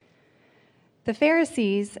The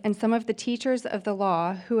Pharisees and some of the teachers of the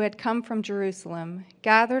law who had come from Jerusalem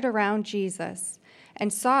gathered around Jesus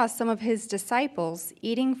and saw some of his disciples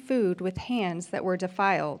eating food with hands that were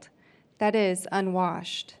defiled, that is,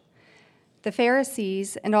 unwashed. The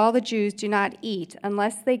Pharisees and all the Jews do not eat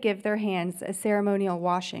unless they give their hands a ceremonial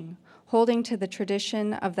washing, holding to the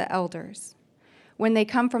tradition of the elders. When they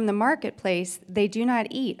come from the marketplace, they do not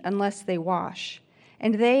eat unless they wash.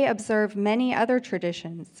 And they observe many other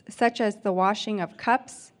traditions, such as the washing of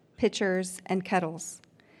cups, pitchers, and kettles.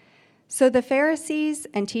 So the Pharisees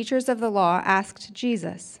and teachers of the law asked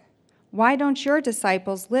Jesus, "Why don't your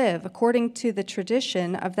disciples live according to the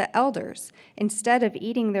tradition of the elders, instead of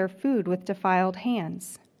eating their food with defiled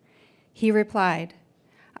hands?" He replied,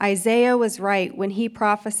 "Isaiah was right when he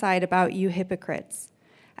prophesied about you hypocrites.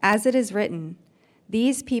 As it is written,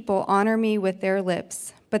 'These people honor me with their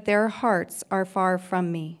lips, but their hearts are far from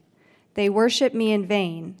me. They worship me in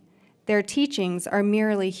vain. Their teachings are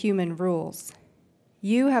merely human rules.'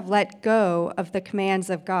 You have let go of the commands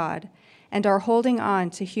of God and are holding on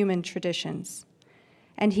to human traditions."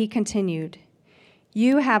 And he continued,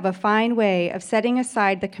 "You have a fine way of setting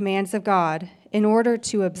aside the commands of God in order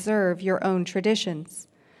to observe your own traditions.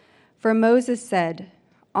 For Moses said,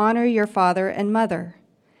 'Honor your father and mother,'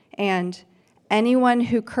 and 'Anyone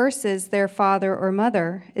who curses their father or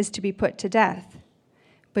mother is to be put to death.'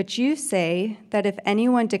 But you say that if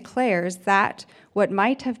anyone declares that what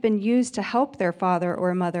might have been used to help their father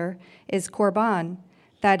or mother is korban,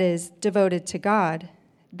 that is, devoted to God,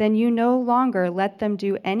 then you no longer let them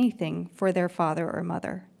do anything for their father or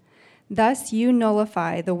mother. Thus you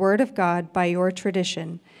nullify the word of God by your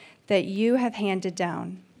tradition that you have handed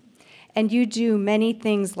down. And you do many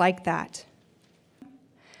things like that."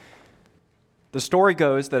 The story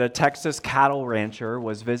goes that a Texas cattle rancher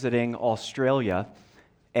was visiting Australia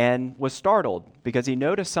and was startled because he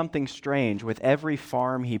noticed something strange with every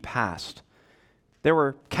farm he passed. There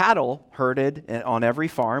were cattle herded on every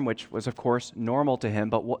farm, which was, of course, normal to him,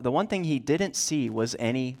 but the one thing he didn't see was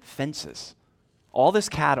any fences. All this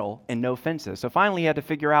cattle and no fences. So finally he had to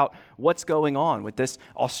figure out what's going on with this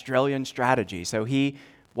Australian strategy. So he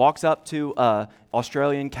walks up to an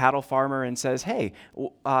Australian cattle farmer and says, "Hey,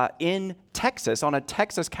 in Texas, on a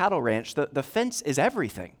Texas cattle ranch, the fence is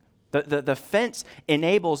everything. The fence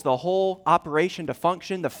enables the whole operation to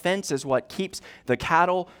function. The fence is what keeps the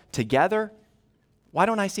cattle together. Why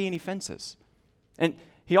don't I see any fences?" And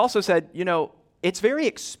he also said, it's very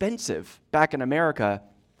expensive back in America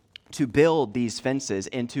to build these fences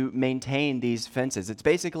and to maintain these fences. It's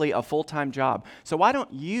basically a full-time job. So why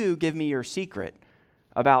don't you give me your secret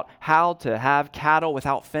about how to have cattle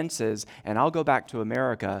without fences, and I'll go back to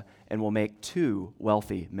America and we'll make 2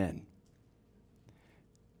 wealthy men.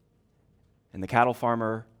 And the cattle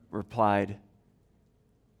farmer replied,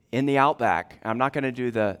 "In the outback," I'm not going to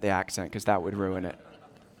do the accent because that would ruin it.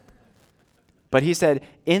 But he said,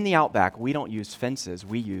 "In the outback, we don't use fences,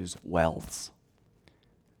 we use wells."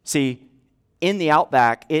 See, in the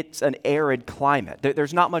outback, it's an arid climate.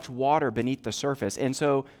 There's not much water beneath the surface. And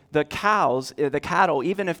so the cattle,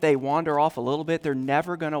 even if they wander off a little bit, they're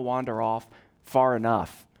never going to wander off far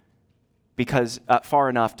enough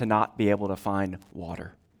to not be able to find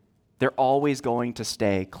water. They're always going to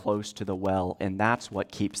stay close to the well, and that's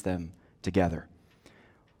what keeps them together.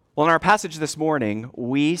 Well, in our passage this morning,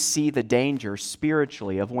 we see the danger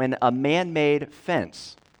spiritually of when a man-made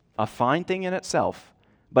fence, a fine thing in itself,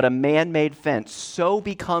 but a man-made fence so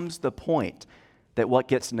becomes the point that what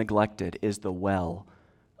gets neglected is the well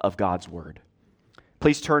of God's Word.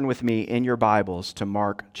 Please turn with me in your Bibles to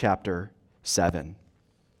Mark chapter 7.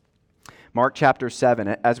 Mark chapter 7.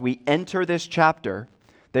 As we enter this chapter,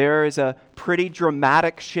 there is a pretty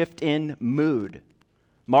dramatic shift in mood.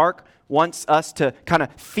 Mark wants us to kind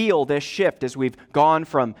of feel this shift as we've gone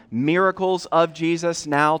from miracles of Jesus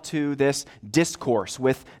now to this discourse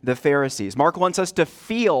with the Pharisees. Mark wants us to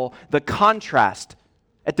feel the contrast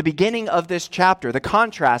at the beginning of this chapter, the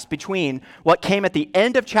contrast between what came at the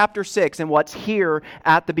end of chapter 6 and what's here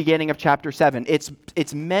at the beginning of chapter 7.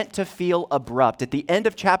 It's meant to feel abrupt. At the end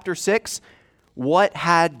of chapter 6, what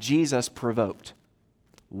had Jesus provoked?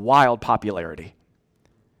 Wild popularity.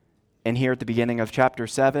 And here at the beginning of chapter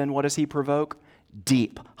 7, what does he provoke?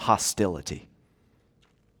 Deep hostility.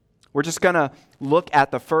 We're just going to look at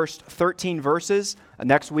the first 13 verses.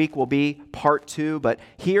 Next week will be part 2. But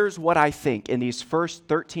here's what I think in these first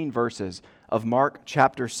 13 verses of Mark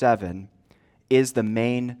chapter 7 is the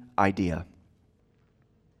main idea.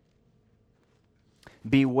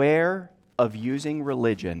 Beware of using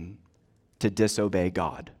religion to disobey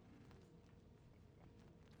God.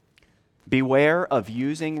 Beware of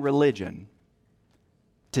using religion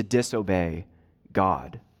to disobey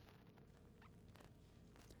God.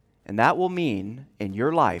 And that will mean in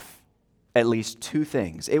your life at least two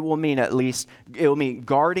things. It will mean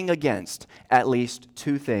guarding against at least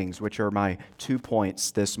two things, which are my 2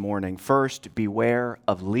 points this morning. First, beware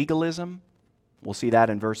of legalism. We'll see that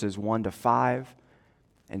in verses 1 to 5.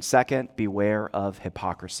 And second, beware of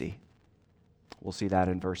hypocrisy. We'll see that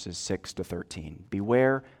in verses 6 to 13.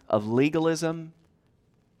 Beware of legalism,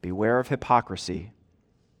 beware of hypocrisy.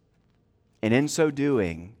 And in so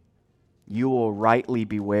doing, you will rightly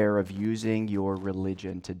beware of using your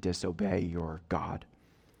religion to disobey your God.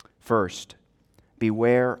 First,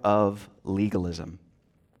 beware of legalism.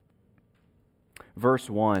 Verse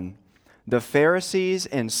 1, the Pharisees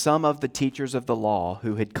and some of the teachers of the law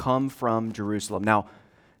who had come from Jerusalem. Now,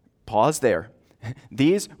 pause there.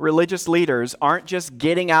 These religious leaders aren't just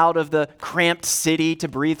getting out of the cramped city to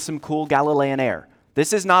breathe some cool Galilean air.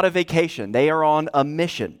 This is not a vacation. They are on a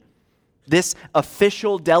mission. This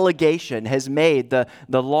official delegation has made the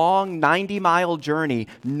long 90-mile journey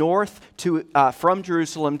north from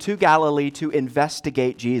Jerusalem to Galilee to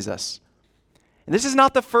investigate Jesus. And this is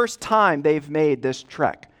not the first time they've made this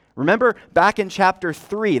trek. Remember back in chapter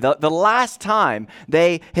 3, the last time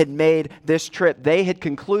they had made this trip, they had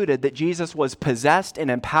concluded that Jesus was possessed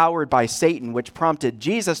and empowered by Satan, which prompted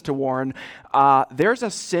Jesus to warn, there's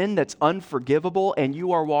a sin that's unforgivable and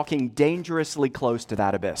you are walking dangerously close to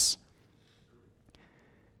that abyss.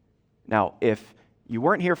 Now, if you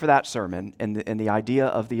weren't here for that sermon and the idea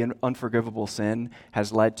of the unforgivable sin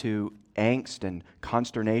has led to angst and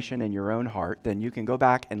consternation in your own heart, then you can go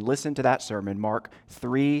back and listen to that sermon, Mark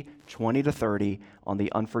 3, 20 to 30, on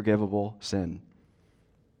the unforgivable sin.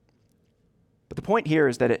 But the point here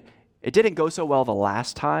is that it didn't go so well the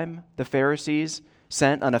last time the Pharisees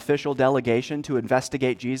sent an official delegation to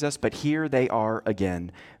investigate Jesus, but here they are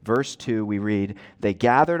again. Verse 2, we read, they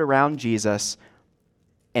gathered around Jesus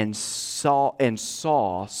and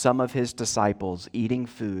saw some of his disciples eating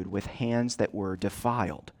food with hands that were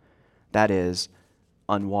defiled, that is,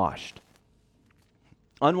 unwashed.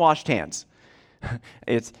 Unwashed hands.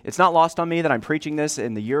 It's not lost on me that I'm preaching this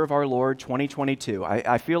in the year of our Lord, 2022.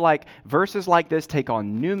 I feel like verses like this take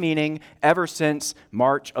on new meaning ever since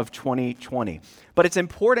March of 2020. But it's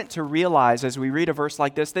important to realize as we read a verse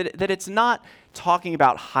like this that it's not talking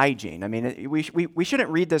about hygiene. I mean, we shouldn't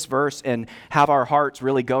read this verse and have our hearts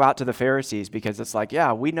really go out to the Pharisees because it's like,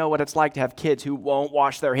 yeah, we know what it's like to have kids who won't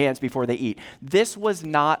wash their hands before they eat. This was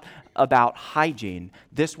not about hygiene.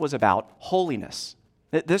 This was about holiness.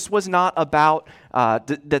 This was not about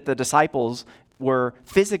that the disciples were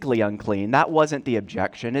physically unclean. That wasn't the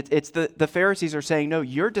objection. It's the Pharisees are saying, no,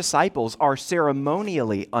 your disciples are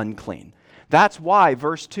ceremonially unclean. That's why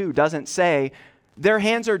verse 2 doesn't say, their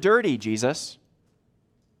hands are dirty, Jesus.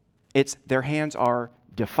 It's their hands are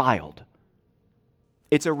defiled.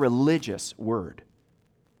 It's a religious word.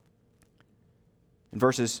 In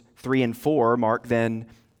verses 3 and 4, Mark then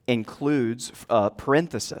includes a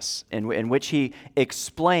parenthesis in which he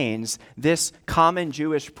explains this common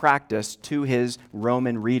Jewish practice to his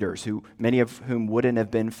Roman readers, many of whom wouldn't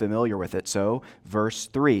have been familiar with it. So, verse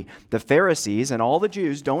 3, the Pharisees and all the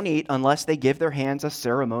Jews don't eat unless they give their hands a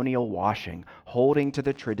ceremonial washing, holding to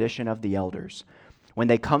the tradition of the elders. When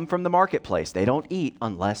they come from the marketplace, they don't eat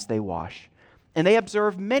unless they wash. And they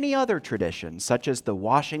observe many other traditions, such as the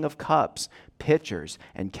washing of cups, pitchers,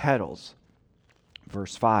 and kettles.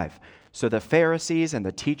 Verse 5, so the Pharisees and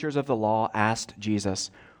the teachers of the law asked Jesus,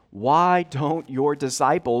 why don't your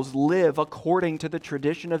disciples live according to the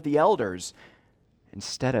tradition of the elders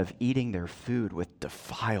instead of eating their food with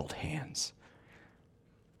defiled hands?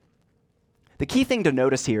 The key thing to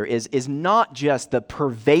notice here is not just the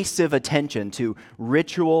pervasive attention to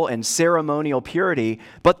ritual and ceremonial purity,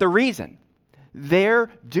 but the reason. They're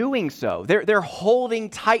doing so. They're holding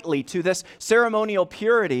tightly to this ceremonial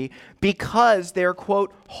purity because they're,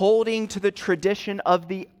 quote, holding to the tradition of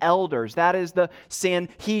the elders. That is the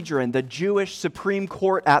Sanhedrin, the Jewish Supreme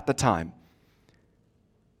Court at the time.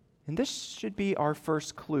 And this should be our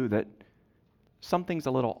first clue that something's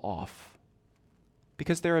a little off.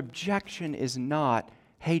 Because their objection is not,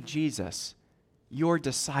 hey, Jesus, your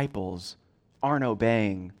disciples aren't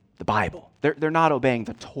obeying the Bible. They're not obeying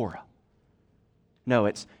the Torah. No,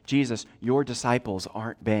 it's, Jesus, your disciples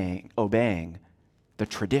aren't obeying the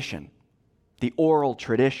tradition, the oral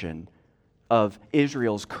tradition of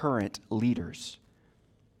Israel's current leaders.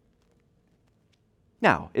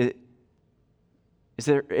 Now, is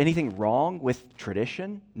there anything wrong with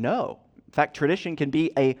tradition? No. In fact, tradition can be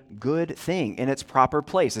a good thing in its proper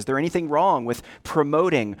place. Is there anything wrong with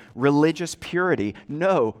promoting religious purity?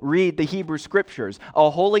 No. Read the Hebrew Scriptures. A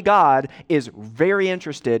holy God is very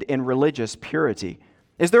interested in religious purity.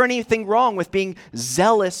 Is there anything wrong with being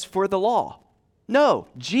zealous for the law? No.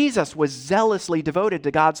 Jesus was zealously devoted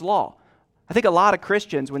to God's law. I think a lot of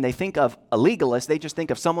Christians, when they think of a legalist, they just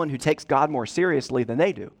think of someone who takes God more seriously than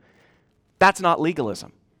they do. That's not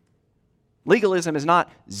legalism. Legalism is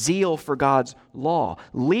not zeal for God's law.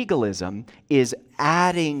 Legalism is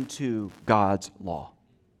adding to God's law.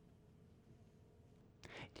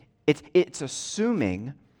 It's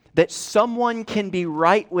assuming that someone can be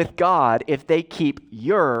right with God if they keep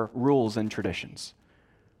your rules and traditions.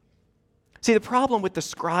 See, the problem with the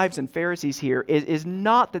scribes and Pharisees here is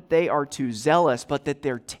not that they are too zealous, but that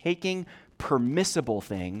they're taking permissible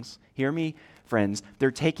things. Hear me, friends. They're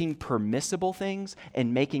taking permissible things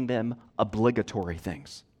and making them obligatory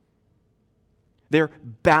things. They're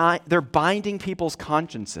binding people's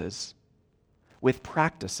consciences with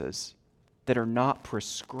practices that are not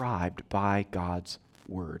prescribed by God's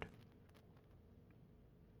word.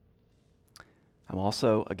 I'm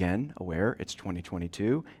also, again, aware it's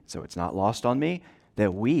 2022, so it's not lost on me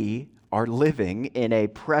that we are living in a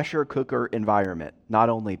pressure cooker environment, not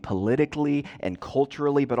only politically and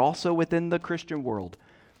culturally, but also within the Christian world.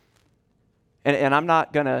 And I'm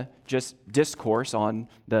not going to just discourse on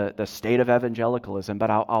the state of evangelicalism,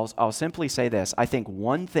 but I'll simply say this. I think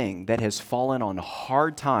one thing that has fallen on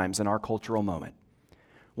hard times in our cultural moment,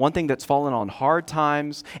 one thing that's fallen on hard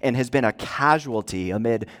times and has been a casualty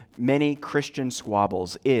amid many Christian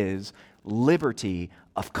squabbles is liberty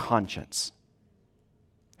of conscience.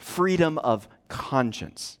 Freedom of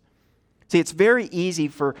conscience. See, it's very easy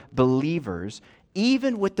for believers,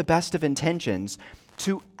 even with the best of intentions,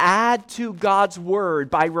 to add to God's word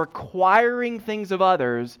by requiring things of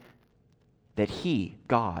others that He,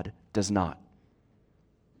 God, does not.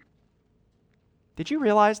 Did you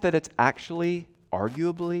realize that it's actually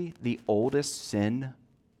arguably the oldest sin,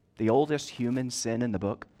 the oldest human sin in the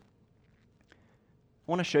book? I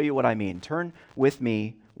want to show you what I mean. Turn with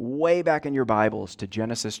me way back in your Bibles to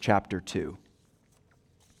Genesis chapter 2.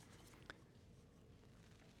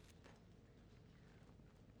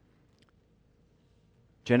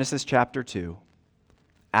 Genesis chapter 2.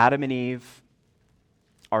 Adam and Eve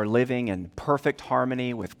are living in perfect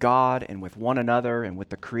harmony with God and with one another and with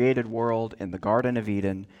the created world in the Garden of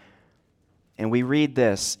Eden. And we read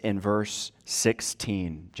this in verse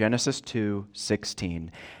 16, Genesis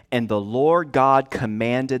 2:16. And the Lord God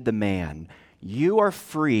commanded the man, "You are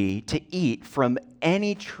free to eat from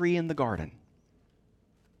any tree in the garden,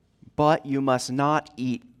 but you must not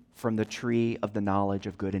eat from the tree of the knowledge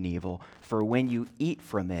of good and evil, for when you eat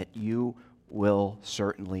from it, you will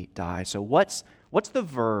certainly die." So what's the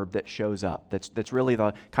verb that shows up? That's really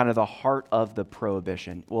the kind of the heart of the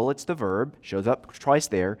prohibition. Well, it's the verb, shows up twice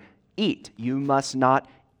there. Eat. You must not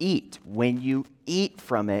eat. When you eat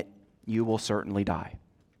from it, you will certainly die.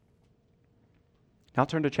 Now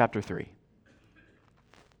turn to chapter 3.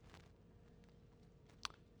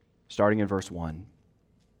 Starting in verse 1.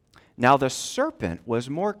 Now the serpent was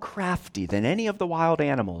more crafty than any of the wild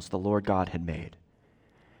animals the Lord God had made.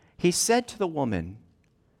 He said to the woman,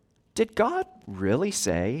 "Did God really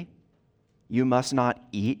say, 'You must not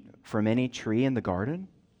eat from any tree in the garden'?"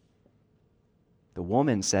 The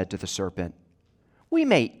woman said to the serpent, "We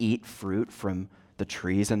may eat fruit from the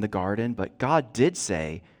trees in the garden, but God did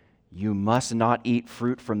say, 'You must not eat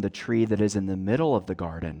fruit from the tree that is in the middle of the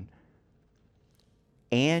garden,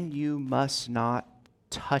 and you must not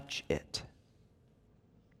touch it,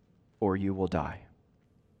 or you will die.'"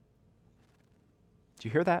 Do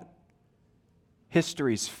you hear that?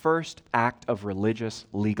 History's first act of religious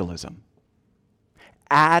legalism.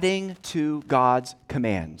 Adding to God's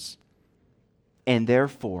commands, and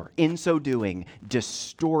therefore, in so doing,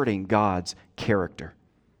 distorting God's character.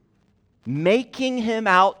 Making Him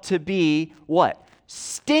out to be what?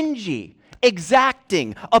 Stingy,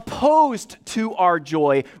 exacting, opposed to our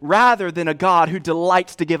joy, rather than a God who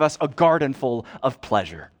delights to give us a garden full of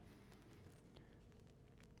pleasure.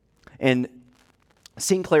 In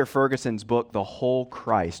Sinclair Ferguson's book, The Whole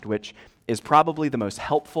Christ, which is probably the most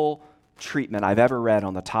helpful treatment I've ever read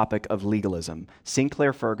on the topic of legalism,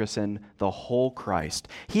 Sinclair Ferguson, The Whole Christ,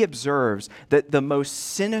 he observes that the most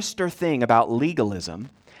sinister thing about legalism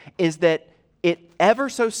is that it ever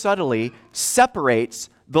so subtly separates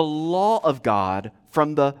the law of God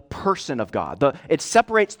from the person of God. It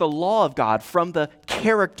separates the law of God from the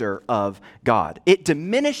character of God. It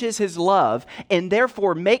diminishes His love and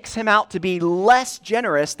therefore makes Him out to be less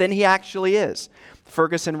generous than He actually is.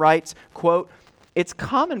 Ferguson writes, quote, It's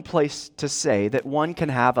commonplace to say that one can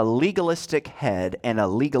have a legalistic head and a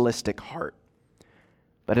legalistic heart.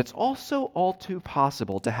 But it's also all too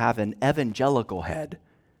possible to have an evangelical head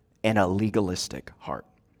and a legalistic heart.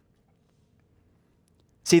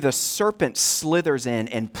 See, the serpent slithers in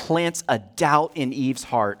and plants a doubt in Eve's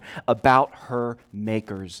heart about her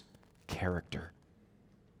Maker's character.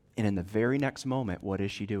 And in the very next moment, what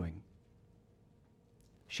is she doing?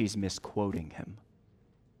 She's misquoting him.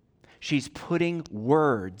 She's putting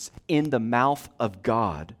words in the mouth of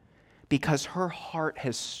God because her heart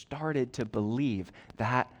has started to believe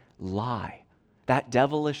that lie, that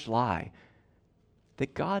devilish lie,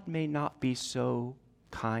 that God may not be so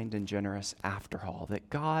kind and generous after all, that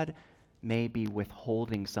God may be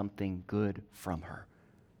withholding something good from her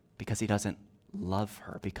because he doesn't love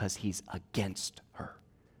her, because he's against her.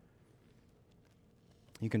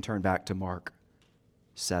 You can turn back to Mark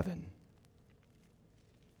 7.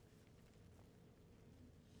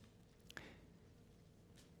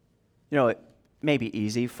 You know, it may be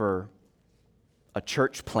easy for a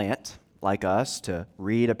church plant like us to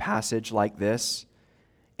read a passage like this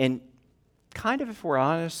and kind of, if we're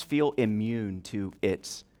honest, feel immune to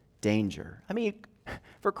its danger. I mean,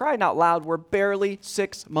 for crying out loud, we're barely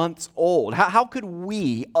 6 months old. How could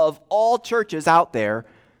we, of all churches out there,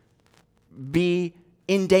 be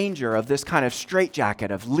in danger of this kind of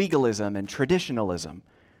straitjacket of legalism and traditionalism?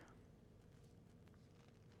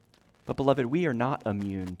 But beloved, we are not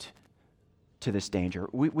immune to this danger.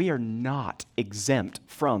 We are not exempt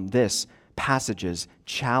from this passage's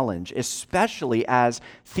challenge, especially as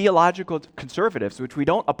theological conservatives, which we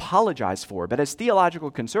don't apologize for, but as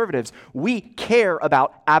theological conservatives, we care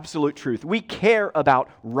about absolute truth. We care about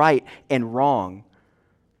right and wrong.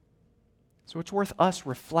 So it's worth us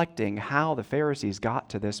reflecting how the Pharisees got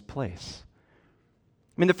to this place.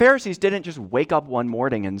 I mean, the Pharisees didn't just wake up one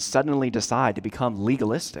morning and suddenly decide to become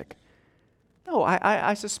legalistic. No,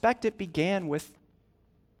 I suspect it began with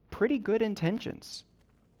pretty good intentions.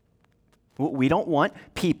 We don't want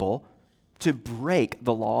people to break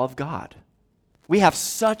the law of God. We have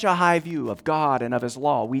such a high view of God and of his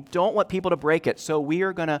law. We don't want people to break it, so we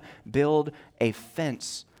are going to build a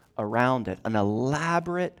fence around it, an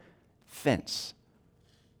elaborate fence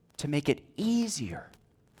to make it easier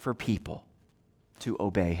for people to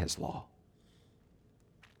obey his law.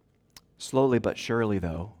 Slowly but surely,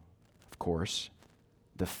 though, of course,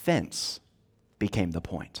 the fence became the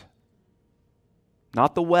point.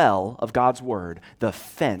 Not the well of God's word, the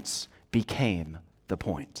fence became the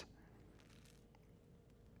point.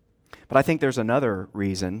 But I think there's another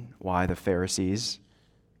reason why the Pharisees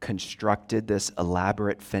constructed this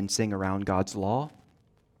elaborate fencing around God's law,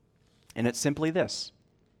 and it's simply this: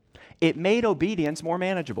 it made obedience more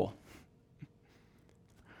manageable.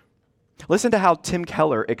 Listen to how Tim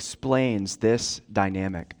Keller explains this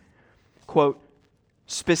dynamic. Quote,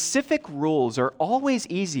 "Specific rules are always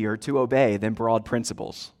easier to obey than broad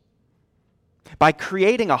principles. By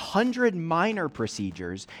creating 100 minor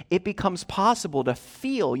procedures, it becomes possible to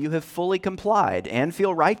feel you have fully complied and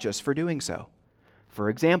feel righteous for doing so. For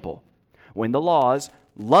example, when the laws,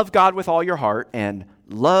 love God with all your heart and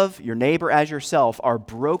love your neighbor as yourself, are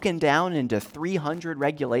broken down into 300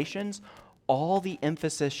 regulations, all the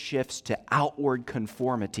emphasis shifts to outward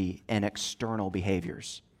conformity and external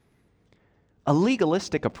behaviors. A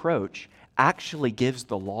legalistic approach actually gives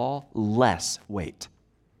the law less weight.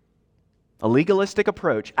 A legalistic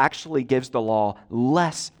approach actually gives the law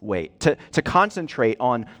less weight. To concentrate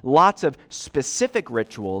on lots of specific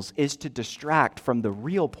rituals is to distract from the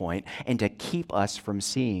real point and to keep us from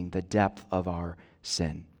seeing the depth of our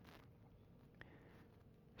sin."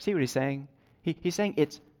 See what he's saying? He's saying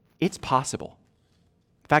it's possible.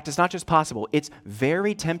 In fact, it's not just possible, it's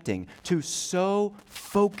very tempting to so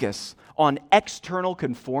focus on external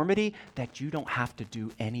conformity that you don't have to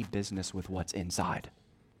do any business with what's inside.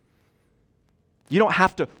 You don't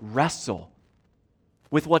have to wrestle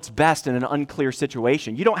with what's best in an unclear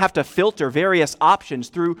situation. You don't have to filter various options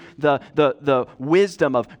through the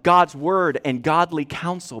wisdom of God's word and godly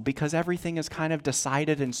counsel, because everything is kind of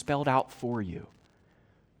decided and spelled out for you.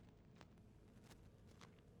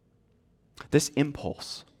 This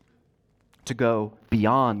impulse to go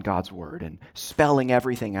beyond God's word and spelling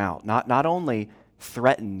everything out not only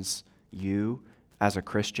threatens you as a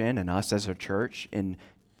Christian and us as a church in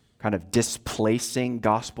kind of displacing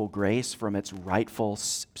gospel grace from its rightful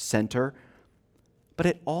center, but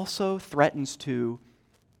it also threatens to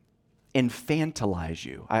infantilize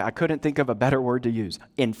you. I couldn't think of a better word to use.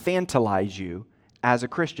 Infantilize you as a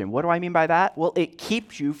Christian. What do I mean by that? Well, it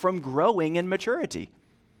keeps you from growing in maturity.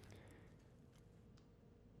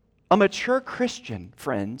 A mature Christian,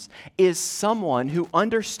 friends, is someone who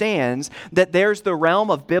understands that there's the realm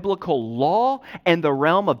of biblical law and the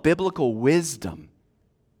realm of biblical wisdom.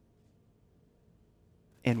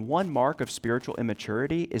 And one mark of spiritual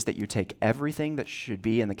immaturity is that you take everything that should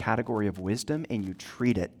be in the category of wisdom and you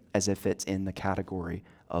treat it as if it's in the category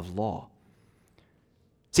of law.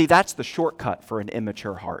 See, that's the shortcut for an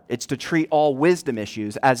immature heart. It's to treat all wisdom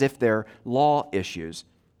issues as if they're law issues,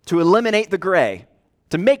 to eliminate the gray,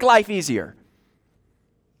 to make life easier.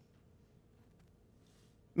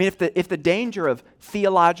 I mean, if the danger of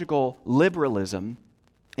theological liberalism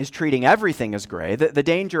is treating everything as gray, the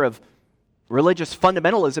danger of religious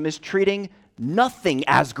fundamentalism is treating nothing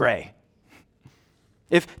as gray.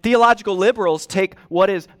 If theological liberals take what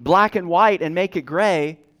is black and white and make it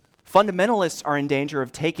gray, fundamentalists are in danger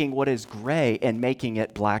of taking what is gray and making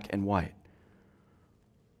it black and white.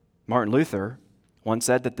 Martin Luther once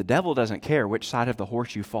said that the devil doesn't care which side of the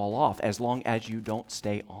horse you fall off as long as you don't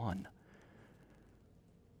stay on.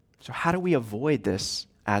 So how do we avoid this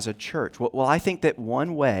as a church? Well, I think that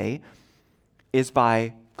one way is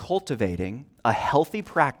by cultivating a healthy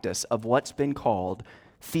practice of what's been called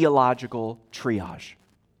theological triage.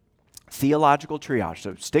 Theological triage.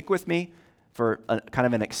 So stick with me for kind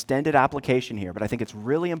of an extended application here, but I think it's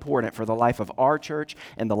really important for the life of our church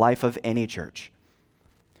and the life of any church.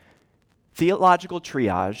 Theological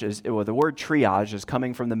triage the word triage is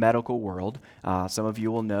coming from the medical world. Some of you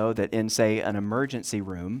will know that in, say, an emergency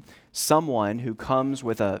room, someone who comes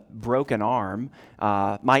with a broken arm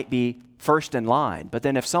might be first in line. But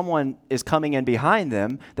then if someone is coming in behind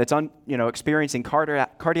them that's experiencing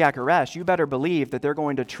cardiac arrest, you better believe that they're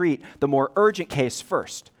going to treat the more urgent case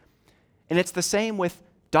first. And it's the same with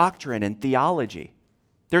doctrine and theology.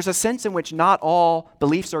 There's a sense in which not all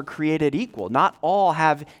beliefs are created equal. Not all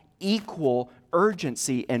have equal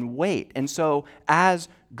urgency and weight. And so as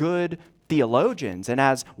good theologians and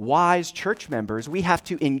as wise church members, we have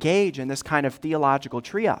to engage in this kind of theological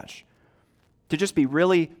triage. To just be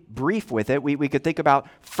really brief with it, we could think about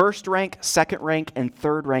first rank, second rank, and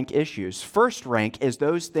third rank issues. First rank is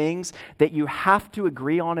those things that you have to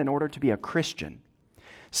agree on in order to be a Christian.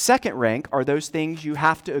 Second rank are those things you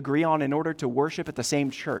have to agree on in order to worship at the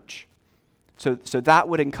same church. So that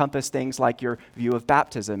would encompass things like your view of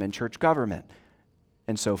baptism and church government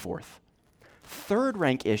and so forth. Third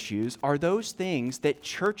rank issues are those things that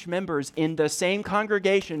church members in the same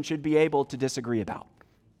congregation should be able to disagree about.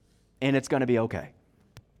 And it's going to be okay.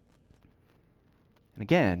 And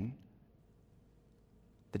again,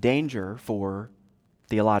 the danger for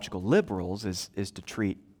theological liberals is to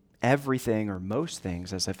treat everything or most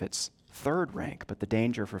things as if it's third rank, but the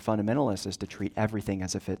danger for fundamentalists is to treat everything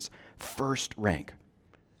as if it's first rank.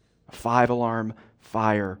 5-alarm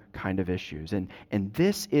fire kind of issues. And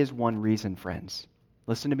this is one reason, friends.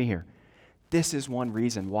 Listen to me here. This is one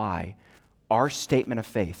reason why our statement of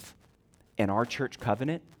faith and our church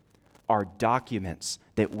covenant are documents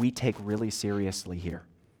that we take really seriously here.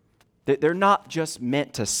 They're not just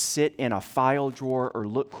meant to sit in a file drawer or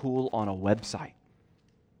look cool on a website.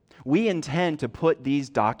 We intend to put these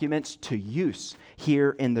documents to use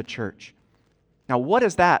here in the church. Now, what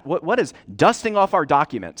is that? What is dusting off our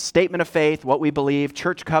documents? Statement of faith, what we believe,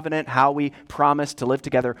 church covenant, how we promise to live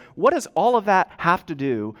together. What does all of that have to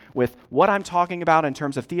do with what I'm talking about in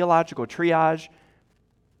terms of theological triage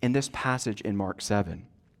in this passage in Mark 7?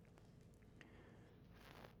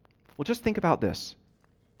 Well, just think about this.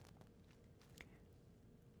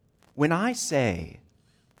 When I say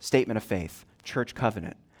statement of faith, church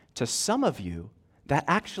covenant, to some of you, that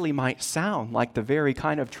actually might sound like the very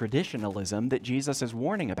kind of traditionalism that Jesus is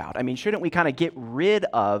warning about. I mean, shouldn't we kind of get rid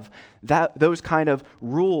of those kind of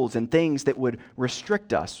rules and things that would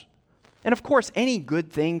restrict us? And of course, any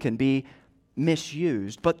good thing can be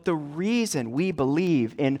misused, but the reason we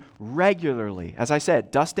believe in regularly, as I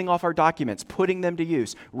said, dusting off our documents, putting them to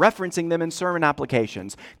use, referencing them in sermon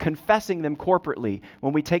applications, confessing them corporately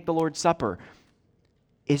when we take the Lord's Supper,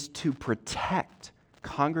 is to protect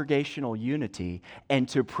congregational unity and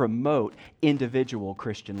to promote individual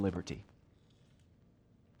Christian liberty.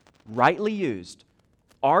 Rightly used,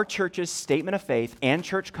 our church's statement of faith and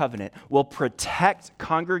church covenant will protect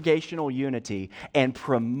congregational unity and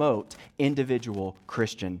promote individual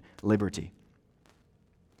Christian liberty.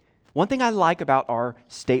 One thing I like about our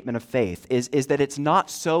statement of faith is that it's not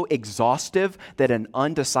so exhaustive that an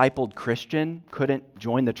undiscipled Christian couldn't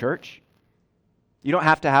join the church. You don't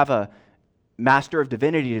have to have a Master of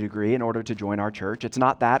Divinity degree in order to join our church. It's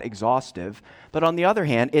not that exhaustive. But on the other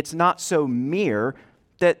hand, it's not so mere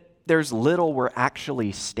that there's little we're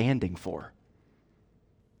actually standing for.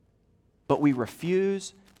 But we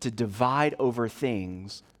refuse to divide over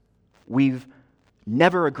things we've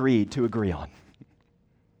never agreed to agree on.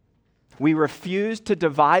 We refuse to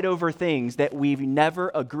divide over things that we've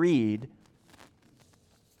never agreed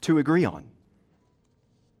to agree on.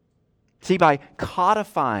 See, by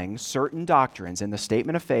codifying certain doctrines in the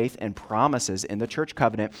statement of faith and promises in the church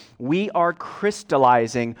covenant, we are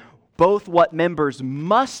crystallizing both what members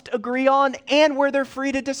must agree on and where they're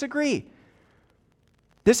free to disagree.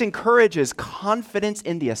 This encourages confidence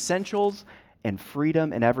in the essentials and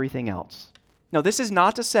freedom in everything else. Now, this is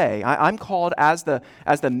not to say, I'm called as the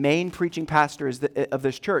main preaching pastor of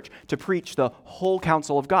this church to preach the whole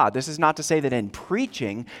counsel of God. This is not to say that in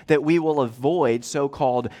preaching that we will avoid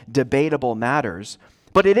so-called debatable matters.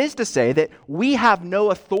 But it is to say that we have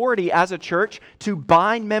no authority as a church to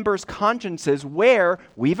bind members' consciences where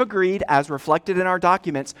we've agreed, as reflected in our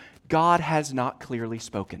documents, God has not clearly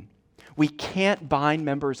spoken. We can't bind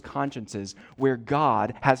members' consciences where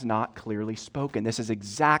God has not clearly spoken. This is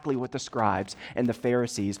exactly what the scribes and the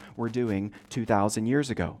Pharisees were doing 2,000 years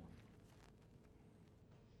ago.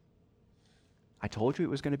 I told you it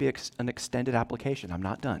was going to be an extended application. I'm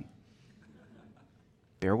not done.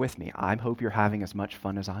 Bear with me. I hope you're having as much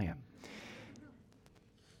fun as I am.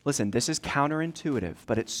 Listen, this is counterintuitive,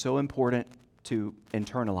 but it's so important to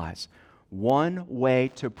internalize. One way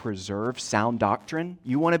to preserve sound doctrine,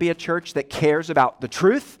 you want to be a church that cares about the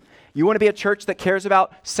truth? You want to be a church that cares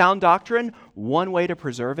about sound doctrine? One way to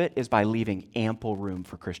preserve it is by leaving ample room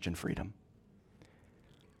for Christian freedom.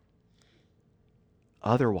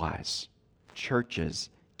 Otherwise, churches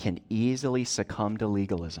can easily succumb to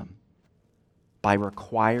legalism by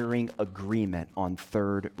requiring agreement on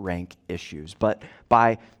third-rank issues, but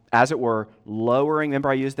by, as it were, lowering, remember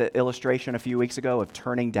I used the illustration a few weeks ago of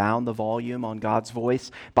turning down the volume on God's voice,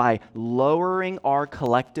 by lowering our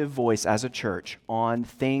collective voice as a church on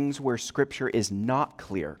things where Scripture is not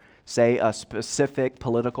clear, say a specific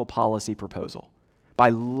political policy proposal, by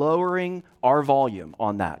lowering our volume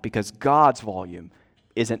on that because God's volume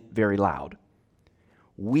isn't very loud.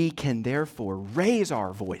 We can therefore raise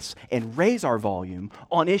our voice and raise our volume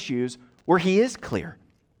on issues where He is clear.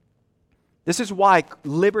 This is why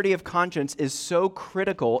liberty of conscience is so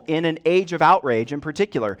critical in an age of outrage in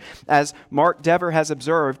particular. As Mark Dever has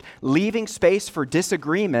observed, leaving space for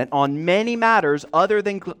disagreement on many matters other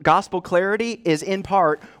than gospel clarity is in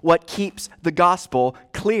part what keeps the gospel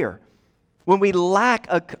clear. When we lack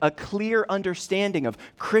a clear understanding of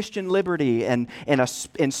Christian liberty and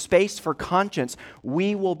space for conscience,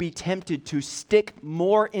 we will be tempted to stick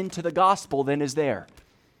more into the gospel than is there,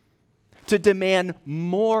 to demand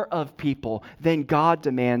more of people than God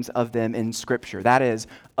demands of them in Scripture. That is,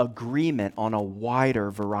 agreement on a wider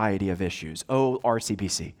variety of issues. Oh,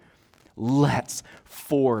 RCBC, let's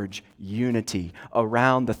forge unity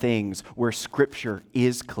around the things where Scripture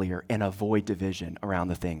is clear and avoid division around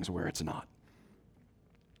the things where it's not.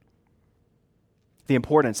 The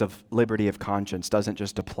importance of liberty of conscience doesn't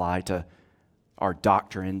just apply to our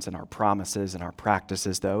doctrines and our promises and our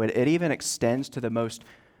practices, though. It even extends to the most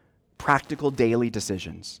practical daily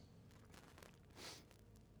decisions.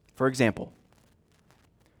 For example,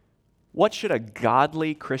 what should a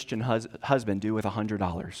godly Christian husband do with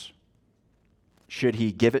 $100? Should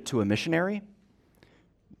he give it to a missionary?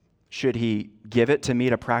 Should he give it to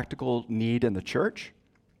meet a practical need in the church?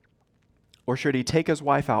 Or should he take his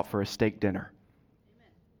wife out for a steak dinner?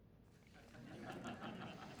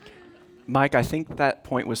 Mike, I think that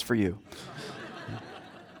point was for you.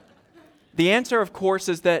 The answer, of course,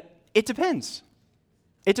 is that it depends.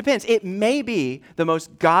 It depends. It may be the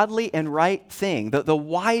most godly and right thing, the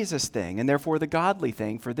wisest thing, and therefore the godly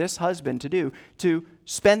thing for this husband to do, to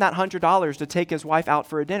spend that $100 to take his wife out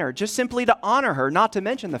for a dinner, just simply to honor her, not to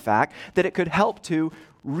mention the fact that it could help to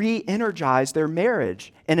re-energize their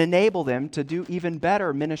marriage and enable them to do even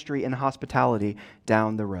better ministry and hospitality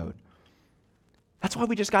down the road. That's why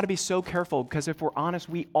we just got to be so careful, because if we're honest,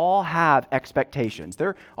 we all have expectations.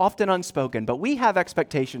 They're often unspoken, but we have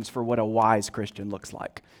expectations for what a wise Christian looks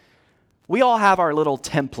like. We all have our little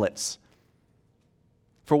templates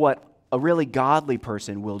for what a really godly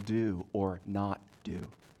person will do or not do.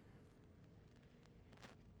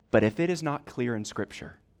 But if it is not clear in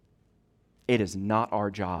Scripture, it is not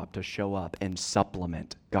our job to show up and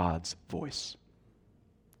supplement God's voice.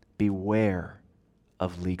 Beware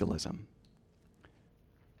of legalism.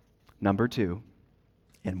 Number 2,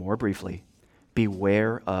 and more briefly,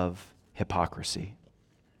 beware of hypocrisy.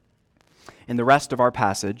 In the rest of our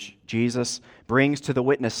passage, Jesus brings to the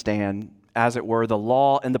witness stand, as it were, the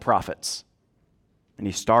law and the prophets. And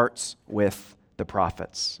he starts with the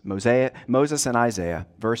prophets. Moses and Isaiah,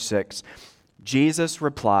 verse 6, Jesus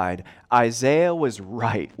replied, Isaiah was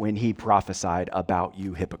right when he prophesied about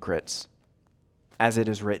you hypocrites. As it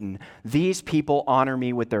is written, these people honor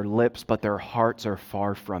me with their lips, but their hearts are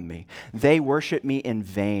far from me. They worship me in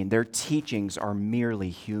vain. Their teachings are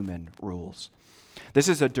merely human rules. This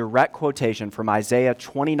is a direct quotation from Isaiah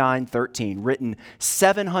 29:13, written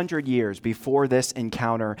 700 years before this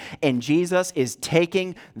encounter. And Jesus is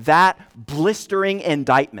taking that blistering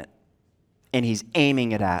indictment and he's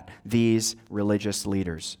aiming it at these religious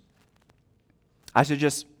leaders. I should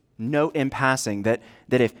just note in passing that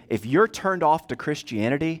if you're turned off to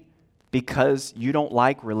Christianity because you don't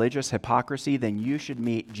like religious hypocrisy, then you should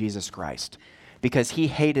meet Jesus Christ, because he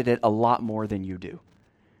hated it a lot more than you do.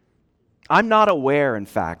 I'm not aware, in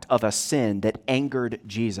fact, of a sin that angered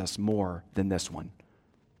Jesus more than this one.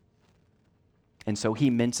 And so he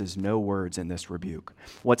minces no words in this rebuke.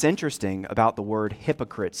 What's interesting about the word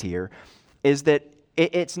hypocrites here is that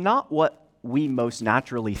it's not what we most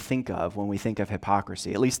naturally think of when we think of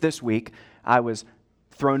hypocrisy. At least this week, I was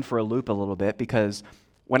thrown for a loop a little bit, because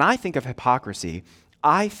when I think of hypocrisy,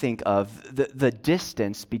 I think of the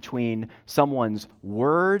distance between someone's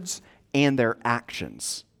words and their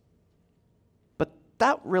actions. But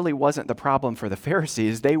that really wasn't the problem for the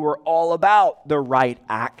Pharisees. They were all about the right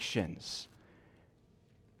actions.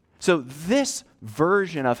 So this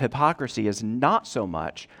version of hypocrisy is not so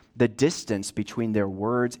much the distance between their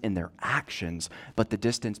words and their actions, but the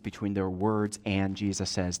distance between their words and, Jesus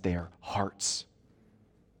says, their hearts.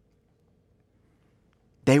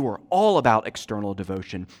 They were all about external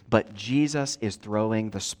devotion, but Jesus is throwing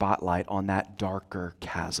the spotlight on that darker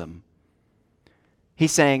chasm.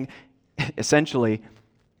 He's saying, essentially,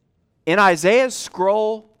 in Isaiah's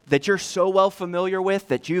scroll that you're so well familiar with,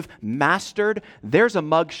 that you've mastered, there's a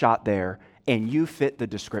mugshot there, and you fit the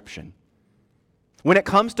description. When it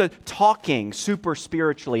comes to talking super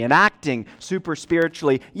spiritually and acting super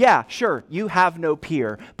spiritually, yeah, sure, you have no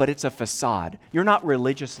peer, but it's a facade. You're not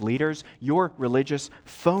religious leaders, you're religious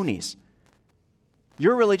phonies.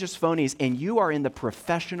 You're religious phonies, and you are in the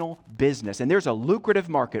professional business, and there's a lucrative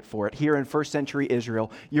market for it here in first century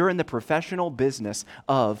Israel. You're in the professional business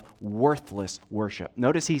of worthless worship.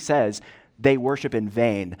 Notice he says they worship in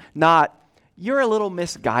vain, not you're a little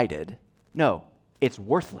misguided. No, it's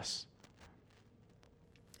worthless.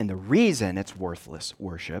 And the reason it's worthless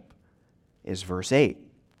worship is verse 8.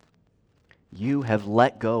 You have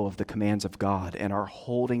let go of the commands of God and are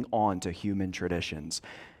holding on to human traditions.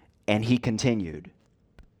 And he continued,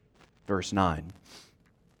 verse 9.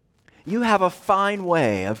 You have a fine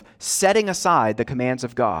way of setting aside the commands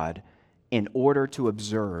of God in order to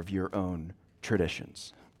observe your own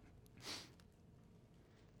traditions.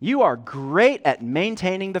 You are great at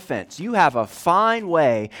maintaining the fence. You have a fine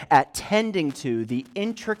way at tending to the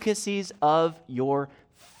intricacies of your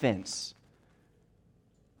fence.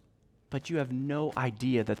 But you have no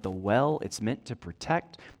idea that the well it's meant to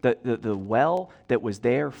protect, the well that was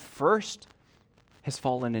there first, has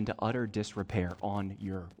fallen into utter disrepair on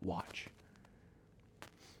your watch.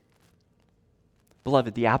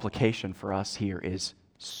 Beloved, the application for us here is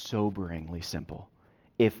soberingly simple.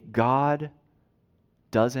 If God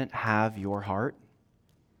doesn't have your heart,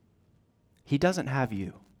 he doesn't have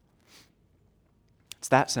you. It's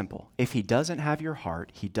that simple. If he doesn't have your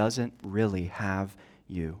heart, he doesn't really have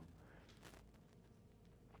you.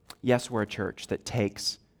 Yes, we're a church that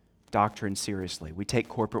takes doctrine seriously. We take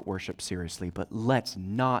corporate worship seriously, but let's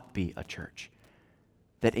not be a church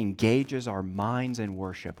that engages our minds in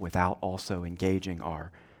worship without also engaging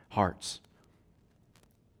our hearts.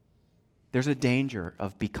 There's a danger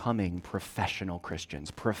of becoming professional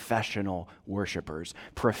Christians, professional worshipers,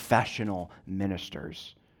 professional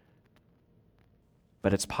ministers.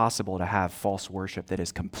 But it's possible to have false worship that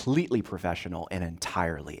is completely professional and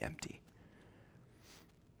entirely empty.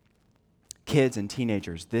 Kids and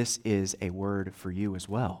teenagers, this is a word for you as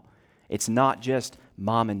well. It's not just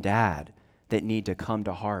mom and dad that need to come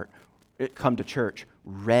to church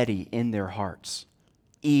ready in their hearts,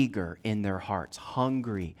 eager in their hearts,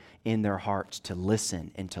 hungry in their hearts to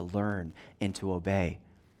listen and to learn and to obey.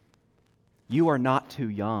 You are not too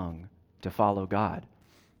young to follow God.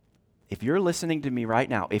 If you're listening to me right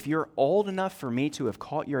now, if you're old enough for me to have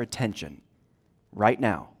caught your attention right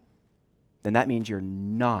now, then that means you're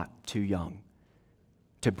not too young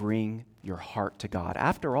to bring your heart to God.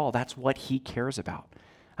 After all, that's what he cares about.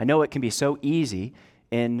 I know it can be so easy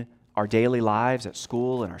in our daily lives at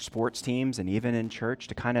school and our sports teams and even in church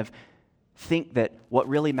to kind of think that what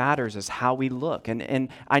really matters is how we look. And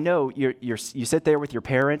I know you sit there with your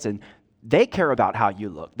parents and they care about how you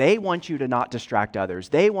look. They want you to not distract others.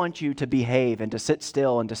 They want you to behave and to sit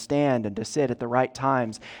still and to stand and to sit at the right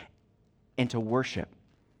times. and to worship.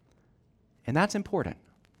 And that's important.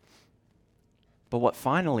 But what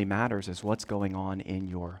finally matters is what's going on in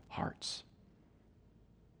your hearts.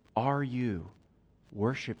 Are you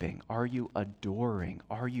worshiping? Are you adoring?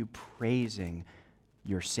 Are you praising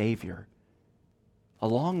your Savior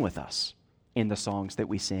along with us in the songs that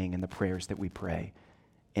we sing and the prayers that we pray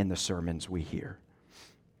and the sermons we hear?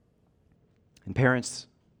 And parents,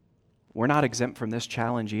 we're not exempt from this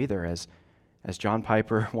challenge either. As John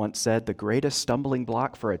Piper once said, the greatest stumbling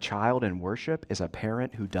block for a child in worship is a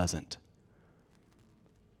parent who doesn't.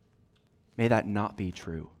 May that not be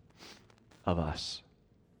true of us.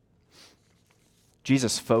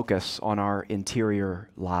 Jesus' focus on our interior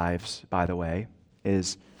lives, by the way,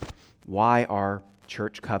 is why our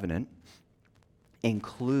church covenant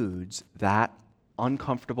includes that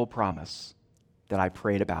uncomfortable promise that I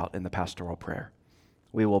prayed about in the pastoral prayer.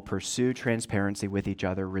 We will pursue transparency with each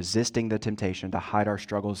other, resisting the temptation to hide our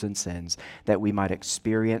struggles and sins, that we might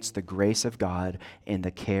experience the grace of God in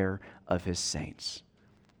the care of His saints.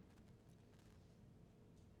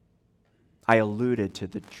 I alluded to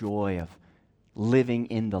the joy of living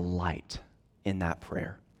in the light in that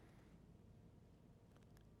prayer.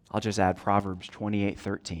 I'll just add Proverbs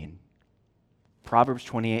 28:13. Proverbs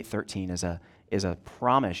 28:13 is a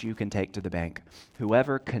promise you can take to the bank.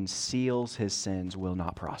 Whoever conceals his sins will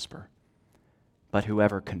not prosper, but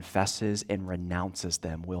whoever confesses and renounces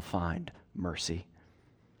them will find mercy.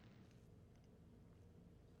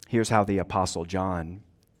 Here's how the Apostle John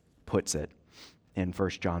puts it in 1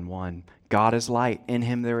 John 1. God is light. In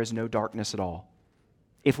Him there is no darkness at all.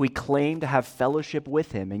 If we claim to have fellowship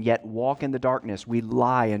with Him and yet walk in the darkness, we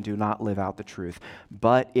lie and do not live out the truth.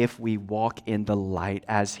 But if we walk in the light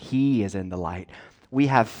as He is in the light, we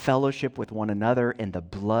have fellowship with one another, and the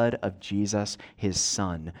blood of Jesus, His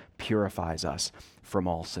Son, purifies us from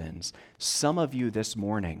all sins. Some of you this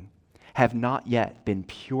morning have not yet been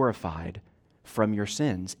purified from your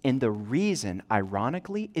sins. And the reason,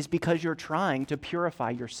 ironically, is because you're trying to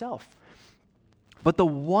purify yourself. But the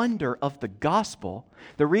wonder of the gospel,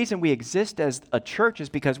 the reason we exist as a church is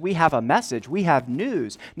because we have a message, we have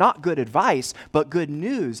news, not good advice, but good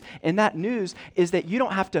news. And that news is that you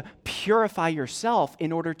don't have to purify yourself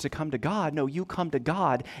in order to come to God. No, you come to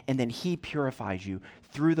God and then He purifies you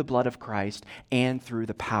through the blood of Christ and through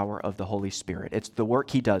the power of the Holy Spirit. It's the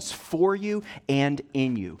work He does for you and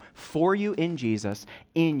in you. For you in Jesus,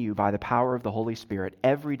 in you by the power of the Holy Spirit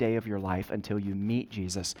every day of your life until you meet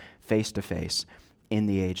Jesus face to face in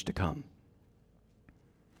the age to come.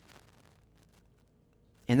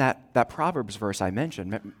 In that Proverbs verse I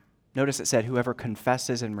mentioned, notice it said, whoever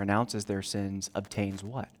confesses and renounces their sins obtains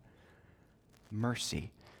what?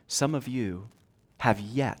 Mercy. Some of you have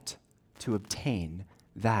yet to obtain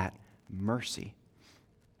that mercy.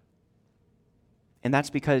 And that's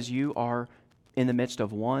because you are in the midst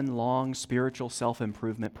of one long spiritual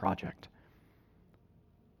self-improvement project.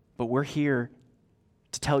 But we're here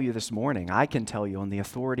to tell you this morning, I can tell you on the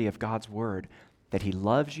authority of God's word, that He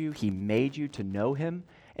loves you, He made you to know Him,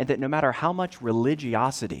 and that no matter how much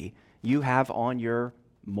religiosity you have on your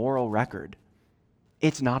moral record,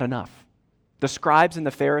 it's not enough. The scribes and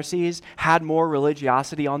the Pharisees had more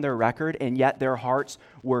religiosity on their record, and yet their hearts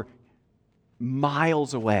were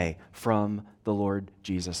miles away from the Lord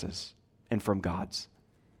Jesus's and from God's.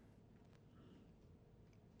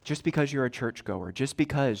 Just because you're a churchgoer, just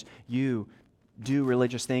because you do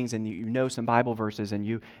religious things and you know some Bible verses and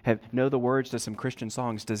you know the words to some Christian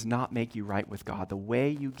songs does not make you right with God. The way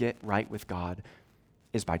you get right with God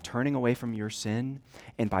is by turning away from your sin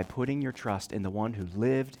and by putting your trust in the one who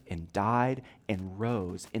lived and died and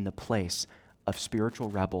rose in the place of spiritual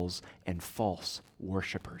rebels and false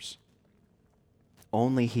worshipers.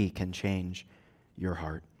 Only He can change your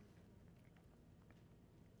heart.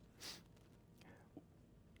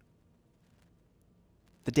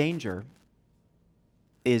 The danger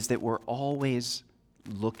is that we're always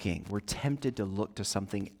looking, we're tempted to look to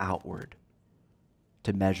something outward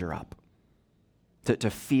to measure up,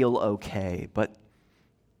 to feel okay. But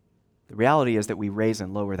the reality is that we raise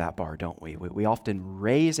and lower that bar, don't we? We often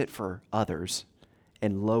raise it for others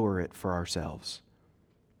and lower it for ourselves.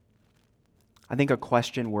 I think a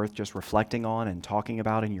question worth just reflecting on and talking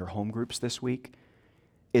about in your home groups this week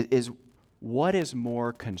is what is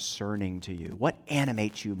more concerning to you? What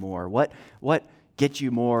animates you more? What gets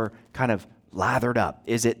you more kind of lathered up?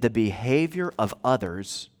 Is it the behavior of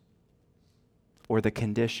others or the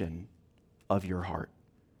condition of your heart?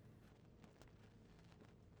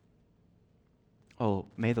 Oh,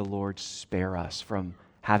 may the Lord spare us from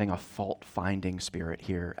having a fault-finding spirit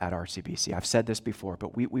here at RCBC. I've said this before,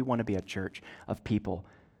 but we want to be a church of people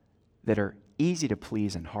that are easy to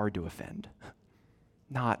please and hard to offend,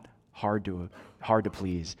 not hard to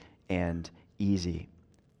please and easy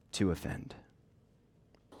to offend.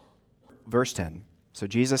 Verse 10. So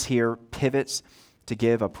Jesus here pivots to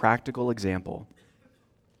give a practical example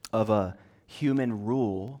of a human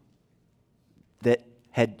rule that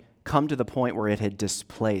had come to the point where it had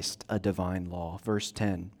displaced a divine law. Verse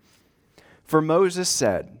 10. For Moses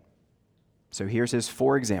said, so here's his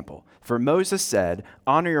for example. For Moses said,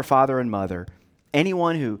 honor your father and mother.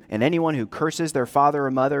 Anyone who curses their father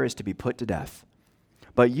or mother is to be put to death.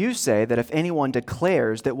 But you say that if anyone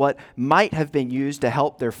declares that what might have been used to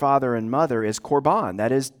help their father and mother is korban,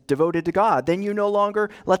 that is devoted to God, then you no longer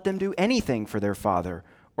let them do anything for their father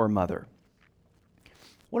or mother.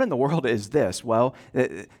 What in the world is this? Well,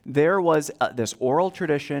 there was this oral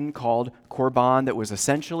tradition called korban that was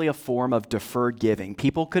essentially a form of deferred giving.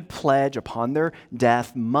 People could pledge upon their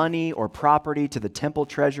death money or property to the temple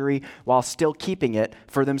treasury while still keeping it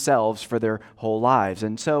for themselves for their whole lives.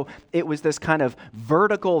 And so it was this kind of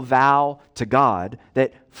vertical vow to God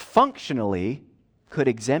that functionally could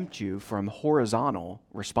exempt you from horizontal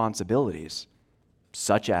responsibilities,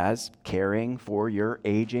 such as caring for your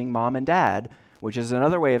aging mom and dad, which is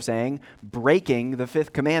another way of saying breaking the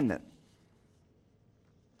fifth commandment.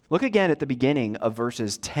 Look again at the beginning of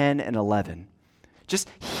verses 10 and 11. Just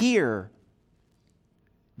hear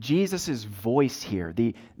Jesus' voice here,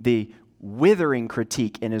 the withering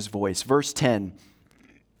critique in his voice. Verse 10,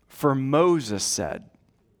 for Moses said.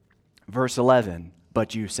 Verse 11,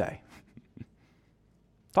 but you say.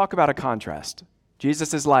 Talk about a contrast.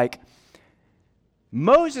 Jesus is like,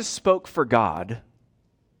 Moses spoke for God,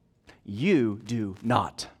 you do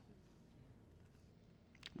not.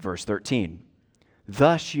 Verse 13,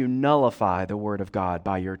 thus you nullify the word of God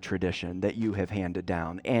by your tradition that you have handed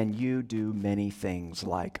down, and you do many things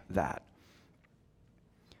like that.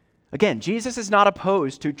 Again, Jesus is not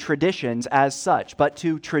opposed to traditions as such, but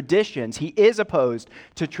to traditions. He is opposed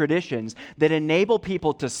to traditions that enable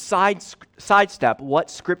people to sidestep what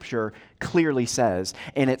Scripture clearly says.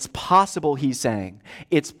 And it's possible, he's saying,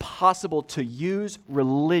 it's possible to use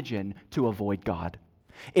religion to avoid God.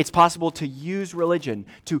 It's possible to use religion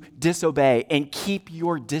to disobey and keep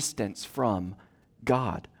your distance from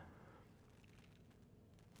God.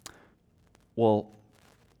 Well,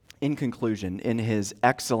 in conclusion, in his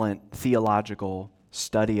excellent theological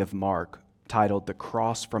study of Mark, titled The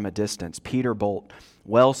Cross from a Distance, Peter Bolt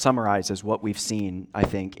well summarizes what we've seen, I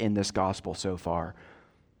think, in this gospel so far.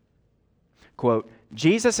 Quote,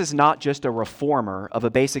 Jesus is not just a reformer of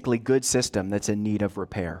a basically good system that's in need of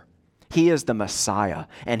repair. He is the Messiah,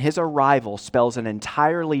 and his arrival spells an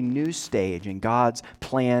entirely new stage in God's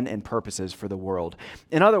plan and purposes for the world.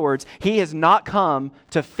 In other words, he has not come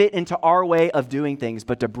to fit into our way of doing things,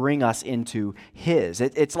 but to bring us into his.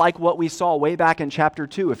 It's like what we saw way back in chapter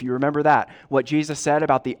 2, if you remember that, what Jesus said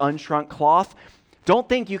about the unshrunk cloth. Don't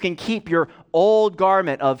think you can keep your old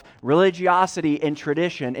garment of religiosity and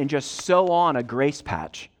tradition and just sew on a grace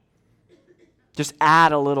patch. Just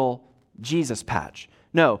add a little Jesus patch.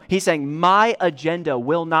 No, he's saying my agenda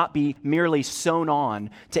will not be merely sewn on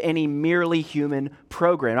to any merely human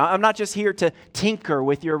program. I'm not just here to tinker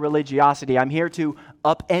with your religiosity. I'm here to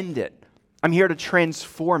upend it. I'm here to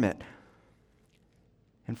transform it.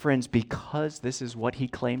 And friends, because this is what he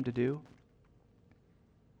claimed to do,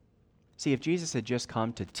 see, if Jesus had just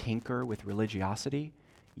come to tinker with religiosity,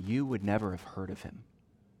 you would never have heard of him.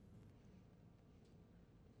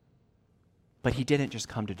 But he didn't just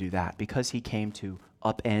come to do that. Because he came to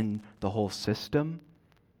upend the whole system,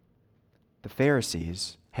 the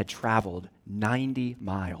Pharisees had traveled 90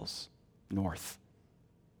 miles north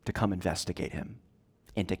to come investigate him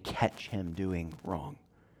and to catch him doing wrong.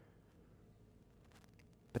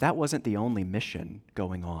 But that wasn't the only mission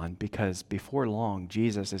going on, because before long,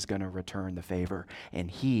 Jesus is going to return the favor, and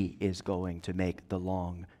he is going to make the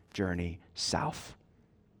long journey south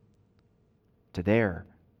to their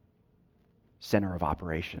center of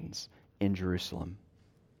operations in Jerusalem.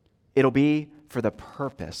 It'll be for the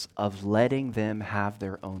purpose of letting them have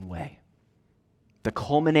their own way. The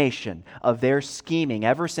culmination of their scheming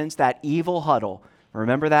ever since that evil huddle.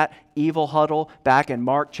 Remember that evil huddle back in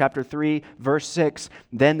Mark chapter 3, verse 6?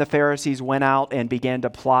 Then the Pharisees went out and began to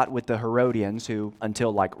plot with the Herodians, who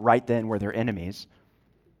until right then were their enemies,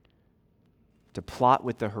 to plot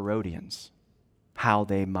with the Herodians how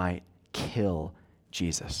they might kill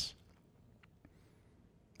Jesus.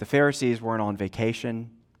 The Pharisees weren't on vacation.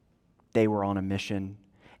 They were on a mission.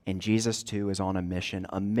 And Jesus, too, is on a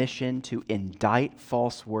mission to indict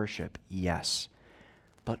false worship, yes.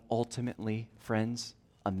 But ultimately, friends,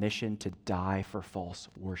 a mission to die for false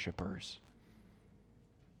worshipers.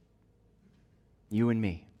 you and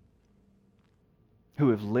me, who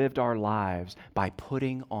have lived our lives by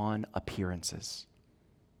putting on appearances.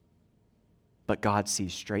 But God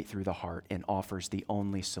sees straight through the heart and offers the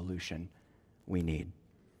only solution we need.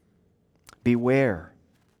 Beware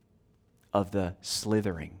of the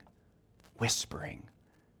slithering, whispering,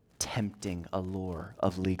 tempting allure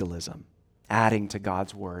of legalism, adding to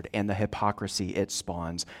God's word and the hypocrisy it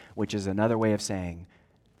spawns, which is another way of saying,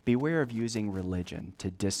 beware of using religion to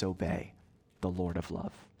disobey the Lord of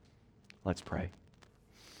love. Let's pray.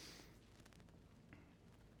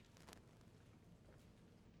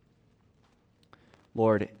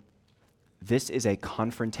 Lord, this is a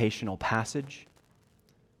confrontational passage,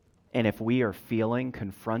 and if we are feeling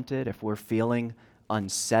confronted, if we're feeling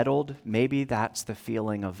unsettled, maybe that's the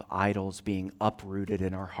feeling of idols being uprooted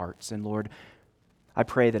in our hearts. And Lord, I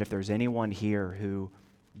pray that if there's anyone here who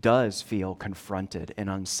does feel confronted and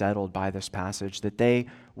unsettled by this passage, that they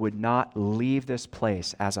would not leave this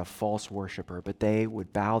place as a false worshiper, but they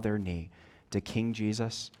would bow their knee to King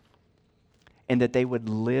Jesus, and that they would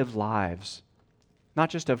live lives not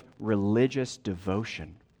just of religious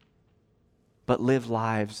devotion, but live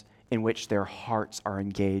lives in which their hearts are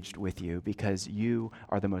engaged with you, because you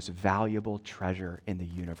are the most valuable treasure in the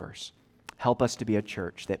universe. Help us to be a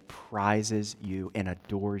church that prizes you and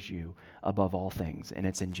adores you above all things. And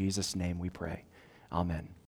it's in Jesus' name we pray. Amen.